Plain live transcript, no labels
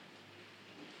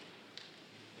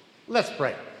Let's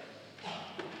pray.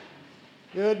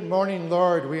 Good morning,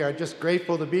 Lord. We are just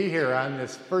grateful to be here on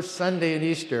this first Sunday in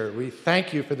Easter. We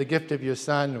thank you for the gift of your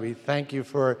Son. We thank you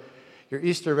for your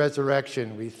Easter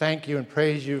resurrection. We thank you and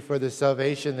praise you for the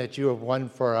salvation that you have won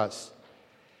for us.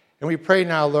 And we pray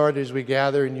now, Lord, as we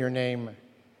gather in your name,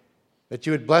 that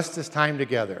you would bless this time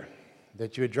together,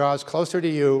 that you would draw us closer to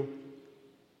you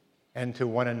and to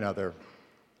one another.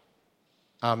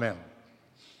 Amen.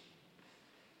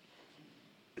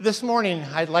 This morning,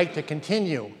 I'd like to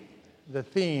continue the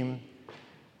theme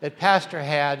that Pastor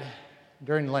had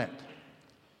during Lent.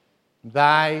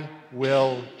 Thy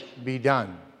will be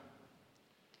done.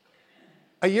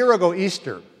 A year ago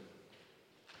Easter,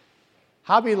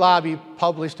 Hobby Lobby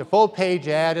published a full-page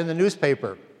ad in the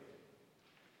newspaper.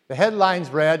 The headlines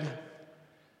read,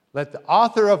 "Let the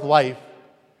author of life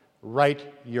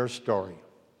write your story."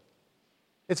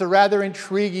 It's a rather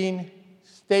intriguing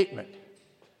statement.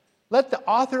 Let the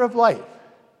author of life,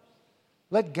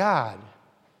 let God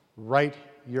write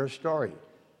your story.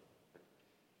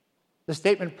 The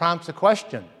statement prompts a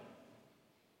question.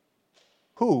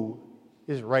 Who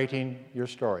is writing your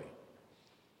story?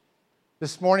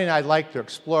 This morning I'd like to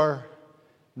explore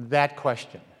that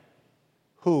question.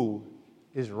 Who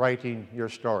is writing your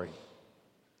story?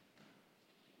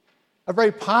 A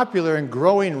very popular and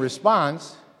growing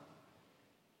response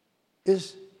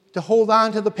is to hold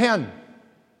on to the pen.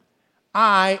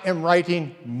 I am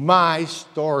writing my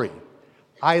story.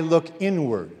 I look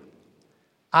inward.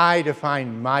 I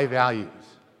define my values,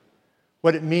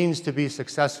 what it means to be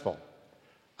successful.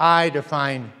 I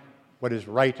define what is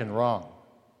right and wrong.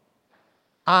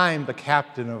 I'm the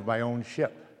captain of my own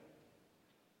ship.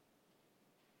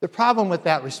 The problem with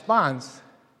that response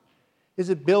is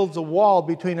it builds a wall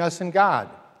between us and God,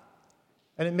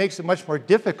 and it makes it much more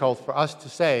difficult for us to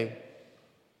say,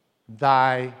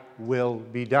 "Thy will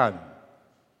be done."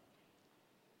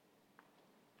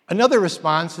 Another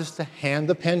response is to hand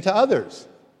the pen to others,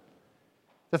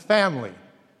 to family,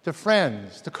 to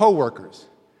friends, to coworkers,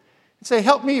 and say,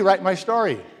 "Help me write my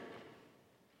story."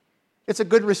 It's a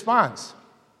good response.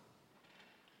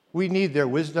 We need their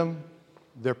wisdom,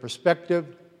 their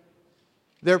perspective,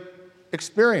 their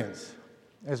experience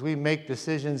as we make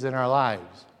decisions in our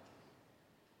lives.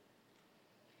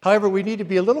 However, we need to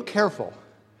be a little careful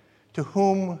to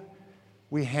whom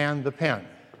we hand the pen.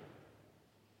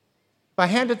 If I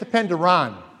handed the pen to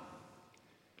Ron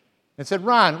and said,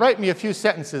 "Ron, write me a few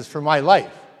sentences for my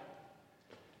life,"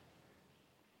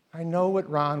 I know what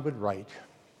Ron would write.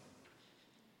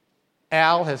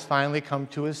 Al has finally come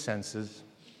to his senses.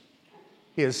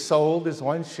 He has sold his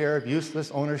one share of useless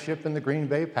ownership in the Green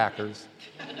Bay Packers.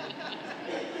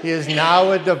 He is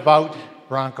now a devout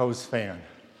Broncos fan.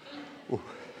 Ooh,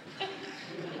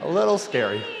 a little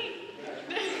scary.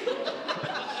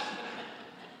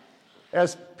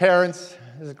 As parents,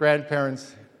 as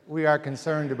grandparents, we are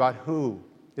concerned about who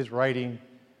is writing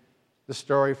the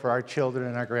story for our children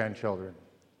and our grandchildren.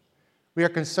 We are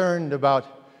concerned about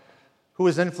who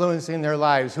is influencing their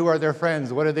lives, who are their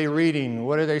friends, what are they reading,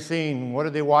 what are they seeing, what are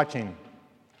they watching.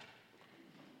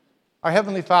 Our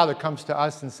Heavenly Father comes to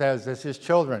us and says, as His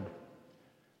children,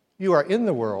 "You are in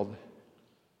the world,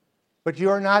 but you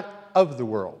are not of the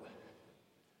world."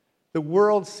 The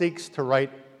world seeks to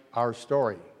write our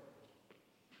story.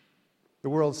 The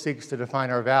world seeks to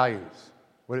define our values,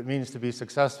 what it means to be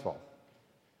successful.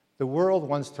 The world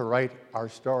wants to write our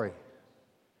story.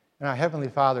 And our Heavenly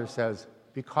Father says,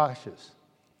 be cautious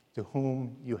to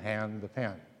whom you hand the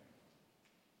pen.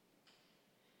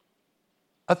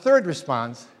 A third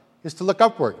response is to look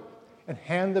upward and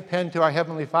hand the pen to our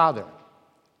Heavenly Father.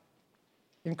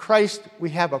 In Christ, we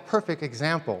have a perfect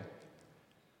example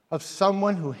of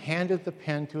someone who handed the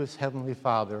pen to his Heavenly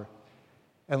Father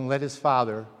and let his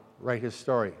Father write his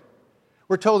story.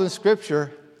 We're told in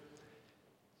Scripture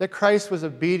that Christ was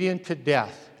obedient to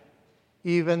death,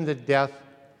 even the death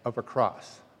of a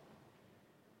cross.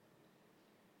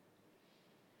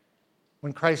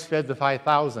 When Christ fed the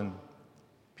 5,000,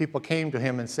 people came to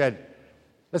him and said,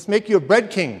 "Let's make you a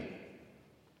bread king.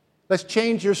 Let's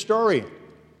change your story."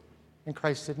 And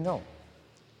Christ said, "No."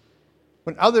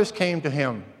 When others came to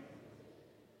him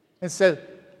and said,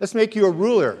 "Let's make you a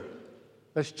ruler.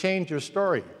 Let's change your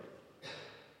story,"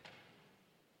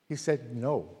 he said,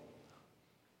 "No."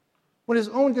 When his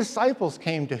own disciples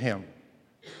came to him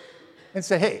and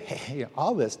said, hey,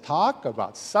 all this talk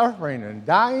about suffering and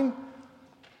dying,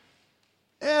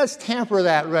 let's tamper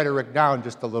that rhetoric down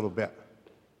just a little bit.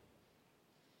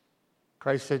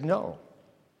 Christ said, "No,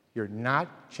 you're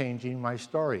not changing my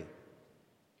story."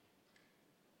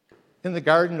 In the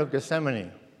Garden of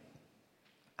Gethsemane,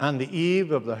 on the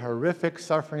eve of the horrific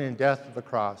suffering and death of the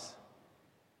cross,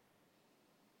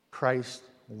 Christ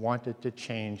wanted to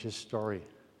change his story.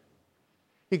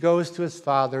 He goes to his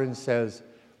Father and says,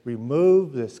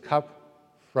 "Remove this cup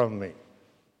from me."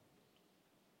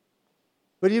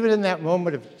 But even in that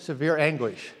moment of severe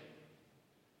anguish,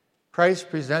 Christ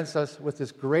presents us with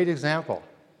this great example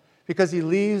because he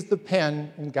leaves the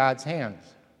pen in God's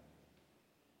hands.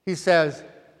 He says,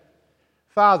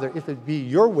 "Father, if it be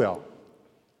your will,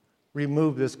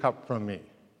 remove this cup from me.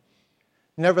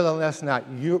 Nevertheless, not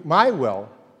my will,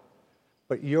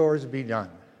 but yours be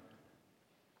done."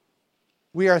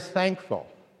 We are thankful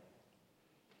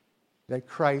that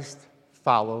Christ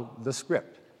followed the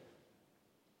script.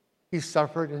 He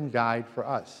suffered and died for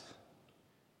us.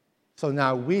 So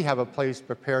now we have a place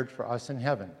prepared for us in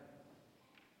heaven.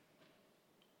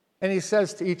 And he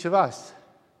says to each of us,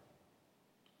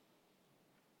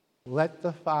 let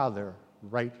the Father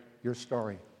write your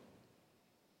story.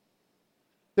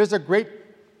 There's a great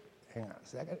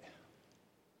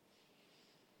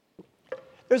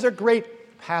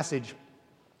passage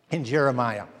in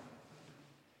Jeremiah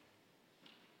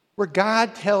where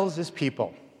God tells his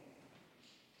people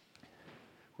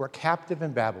who are captive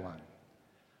in Babylon,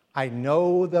 "I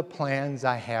know the plans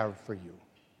I have for you,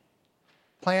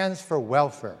 plans for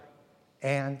welfare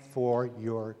and for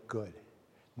your good,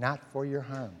 not for your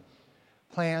harm,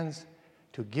 plans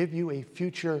to give you a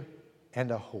future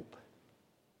and a hope."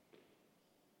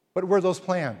 What were those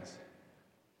plans?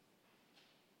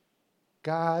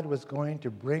 God was going to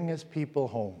bring his people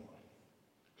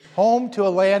home to a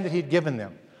land that he'd given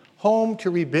them, home to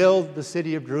rebuild the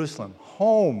city of Jerusalem,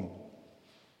 home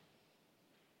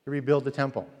to rebuild the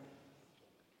temple.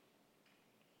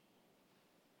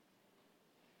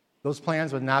 Those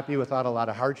plans would not be without a lot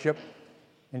of hardship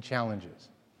and challenges,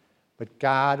 but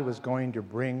God was going to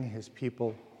bring his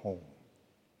people home.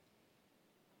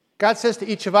 God says to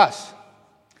each of us,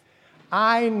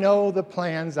 "I know the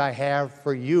plans I have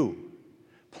for you,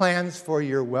 plans for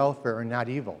your welfare and not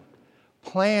evil,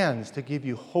 plans to give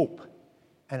you hope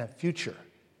and a future."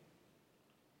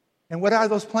 And what are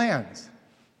those plans?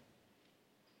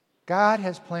 God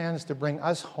has plans to bring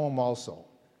us home also.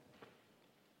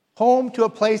 Home to a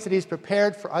place that he's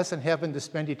prepared for us in heaven to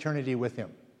spend eternity with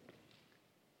him.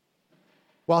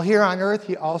 While here on earth,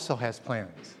 he also has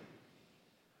plans.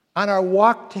 On our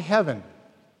walk to heaven,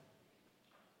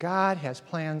 God has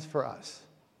plans for us.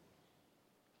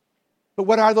 But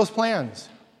what are those plans?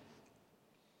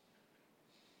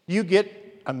 You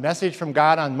get a message from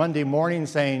God on Monday morning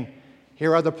saying,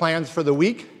 "Here are the plans for the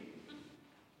week."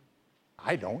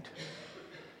 I don't.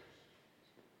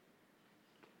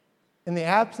 In the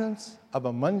absence of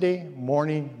a Monday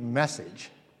morning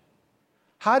message,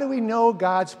 how do we know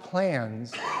God's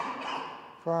plans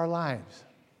for our lives?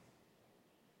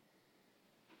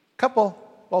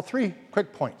 Three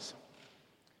quick points.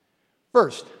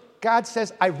 First, God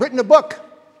says, "I've written a book.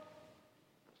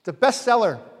 It's a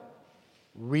bestseller.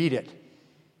 Read it.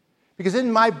 Because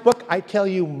in my book, I tell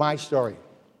you my story."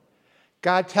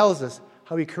 God tells us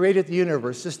how he created the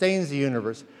universe, sustains the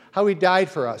universe, how he died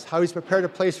for us, how he's prepared a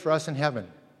place for us in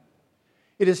heaven.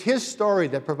 It is his story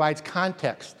that provides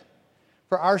context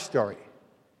for our story.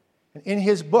 And in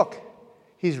his book,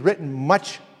 he's written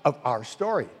much of our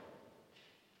story.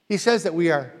 He says that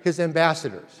we are his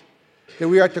ambassadors, that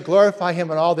we are to glorify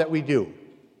him in all that we do,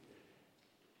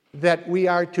 that we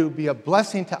are to be a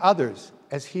blessing to others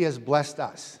as he has blessed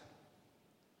us.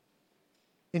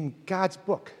 In God's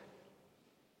book,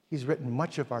 he's written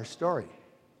much of our story.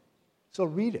 So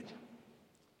read it.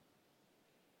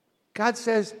 God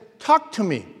says, "Talk to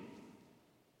me.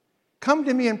 Come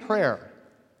to me in prayer."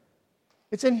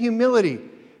 It's in humility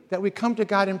that we come to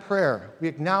God in prayer. We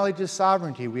acknowledge his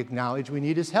sovereignty. We acknowledge we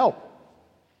need his help.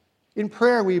 In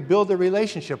prayer, we build a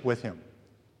relationship with him.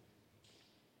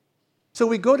 So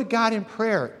we go to God in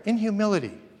prayer, in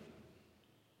humility,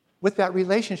 with that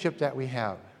relationship that we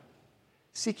have,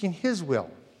 seeking his will,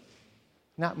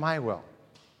 not my will.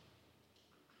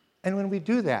 And when we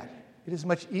do that, it is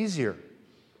much easier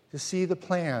to see the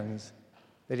plans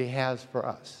that he has for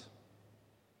us.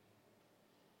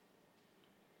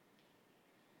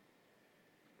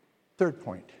 Third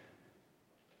point,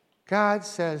 God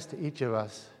says to each of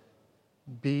us,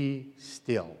 "Be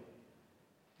still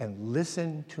and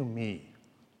listen to me."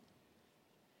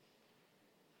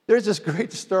 There's this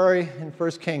great story in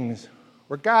 1 Kings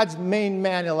where God's main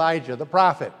man, Elijah, the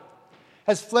prophet,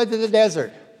 has fled to the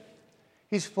desert.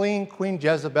 He's fleeing Queen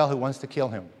Jezebel, who wants to kill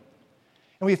him.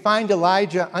 And we find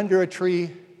Elijah under a tree,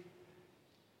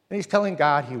 and he's telling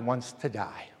God he wants to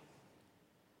die.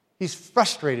 He's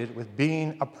frustrated with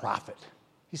being a prophet.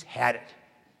 He's had it.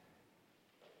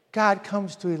 God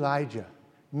comes to Elijah,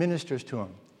 ministers to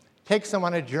him, takes him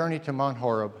on a journey to Mount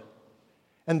Horeb.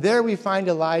 And there we find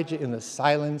Elijah in the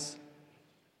silence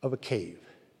of a cave.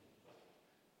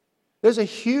 There's a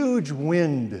huge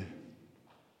wind,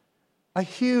 a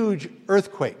huge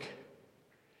earthquake.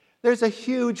 There's a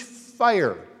huge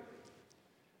fire.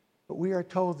 But we are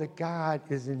told that God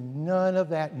is in none of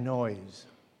that noise.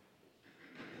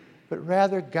 But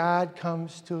rather, God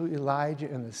comes to Elijah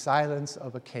in the silence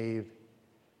of a cave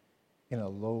in a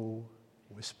low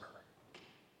whisper.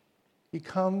 He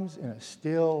comes in a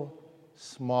still,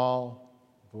 small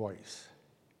voice.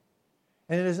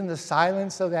 And it is in the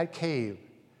silence of that cave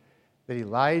that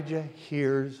Elijah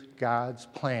hears God's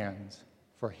plans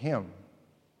for him,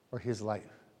 for his life.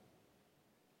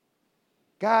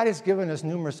 God has given us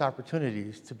numerous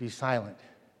opportunities to be silent.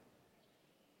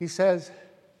 He says,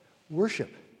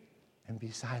 worship and be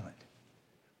silent.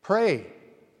 Pray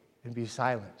and be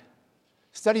silent.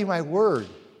 Study my word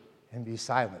and be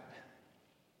silent.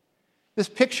 This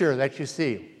picture that you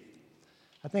see,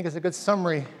 I think is a good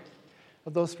summary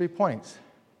of those 3 points.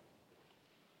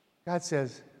 God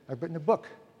says, I've written a book.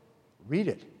 Read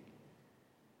it.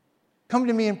 Come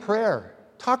to me in prayer.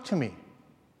 Talk to me.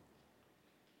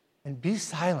 And be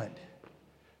silent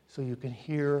so you can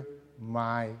hear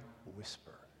my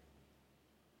whisper.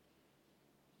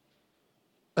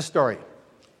 A story.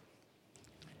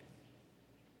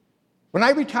 When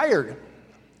I retired,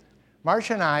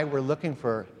 Marcia and I were looking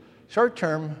for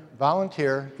short-term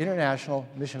volunteer international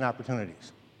mission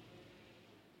opportunities.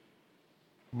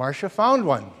 Marcia found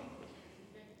one.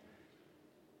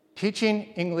 Teaching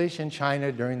English in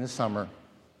China during the summer.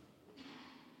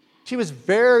 She was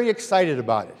very excited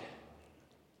about it.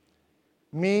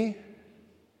 Me,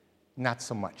 not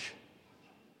so much.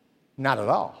 Not at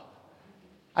all.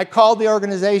 I called the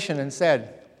organization and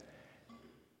said,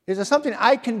 is there something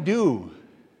I can do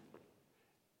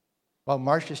while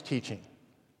Marcia's teaching?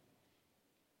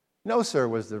 No, sir,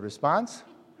 was the response.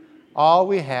 All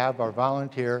we have are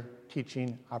volunteer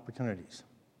teaching opportunities.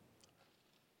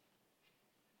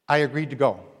 I agreed to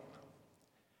go.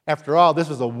 After all, this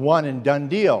was a one-and-done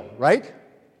deal, right?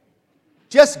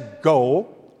 Just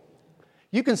go.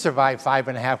 You can survive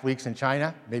 5.5 weeks in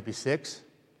China, maybe 6.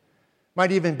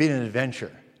 Might even be an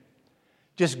adventure.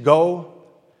 Just go,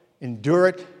 endure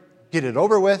it, get it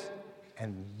over with,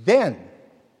 and then,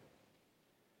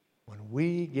 when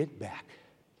we get back,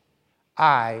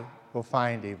 I will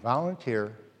find a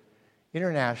volunteer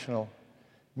international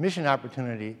mission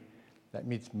opportunity that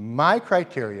meets my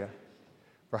criteria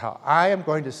for how I am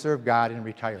going to serve God in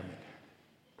retirement.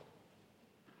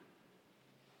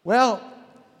 Well,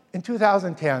 in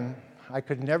 2010, I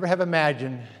could never have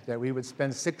imagined that we would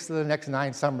spend 6 of the next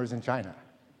 9 summers in China.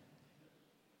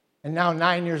 And now,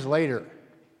 9 years later,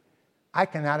 I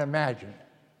cannot imagine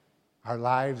our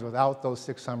lives without those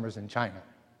 6 summers in China.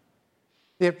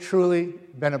 They have truly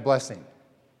been a blessing.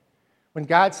 When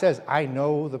God says, I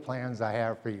know the plans I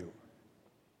have for you,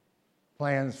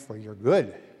 plans for your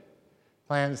good,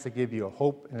 plans to give you a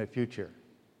hope and a future,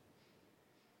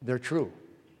 they're true.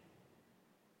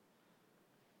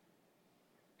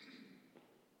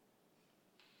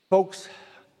 Folks,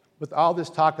 with all this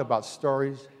talk about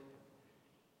stories,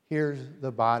 here's the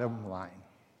bottom line.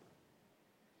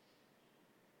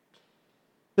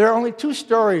 There are only 2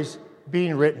 stories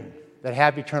being written that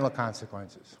have eternal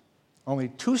consequences. Only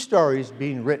 2 stories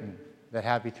being written that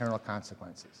have eternal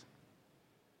consequences.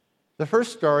 The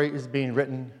first story is being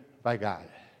written by God.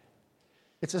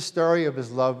 It's a story of his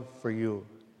love for you.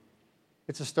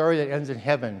 It's a story that ends in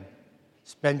heaven,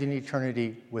 spending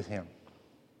eternity with him.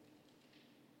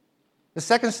 The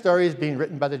second story is being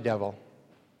written by the devil,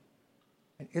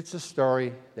 and it's a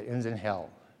story that ends in hell,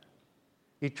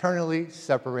 eternally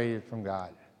separated from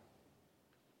God.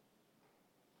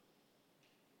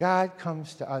 God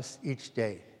comes to us each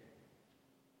day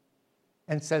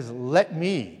and says, let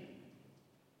me,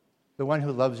 the one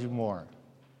who loves you more,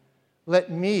 let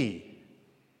me,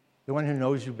 the one who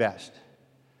knows you best,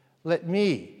 let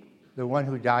me, the one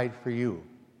who died for you,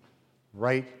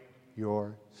 write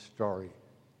your story.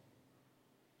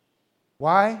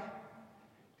 Why?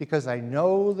 Because I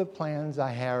know the plans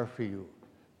I have for you.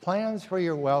 Plans for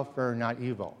your welfare, not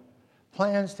evil.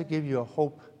 Plans to give you a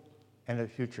hope and a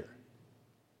future.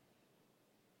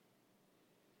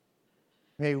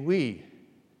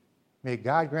 May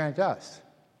God grant us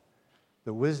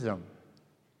the wisdom,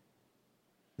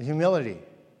 the humility,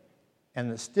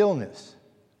 and the stillness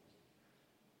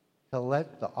to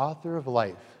let the author of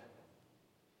life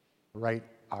write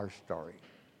our story.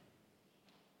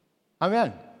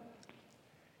 Amen.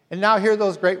 And now hear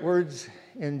those great words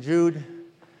in Jude.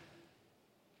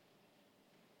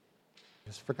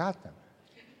 Just forgot them.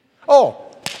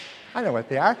 Oh, I know what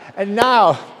they are. And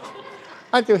now,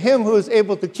 unto him who is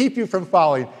able to keep you from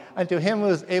falling, unto him who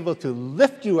is able to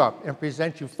lift you up and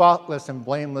present you faultless and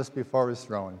blameless before his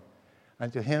throne.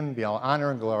 Unto him be all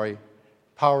honor and glory,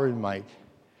 power and might,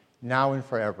 now and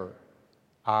forever.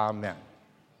 Amen.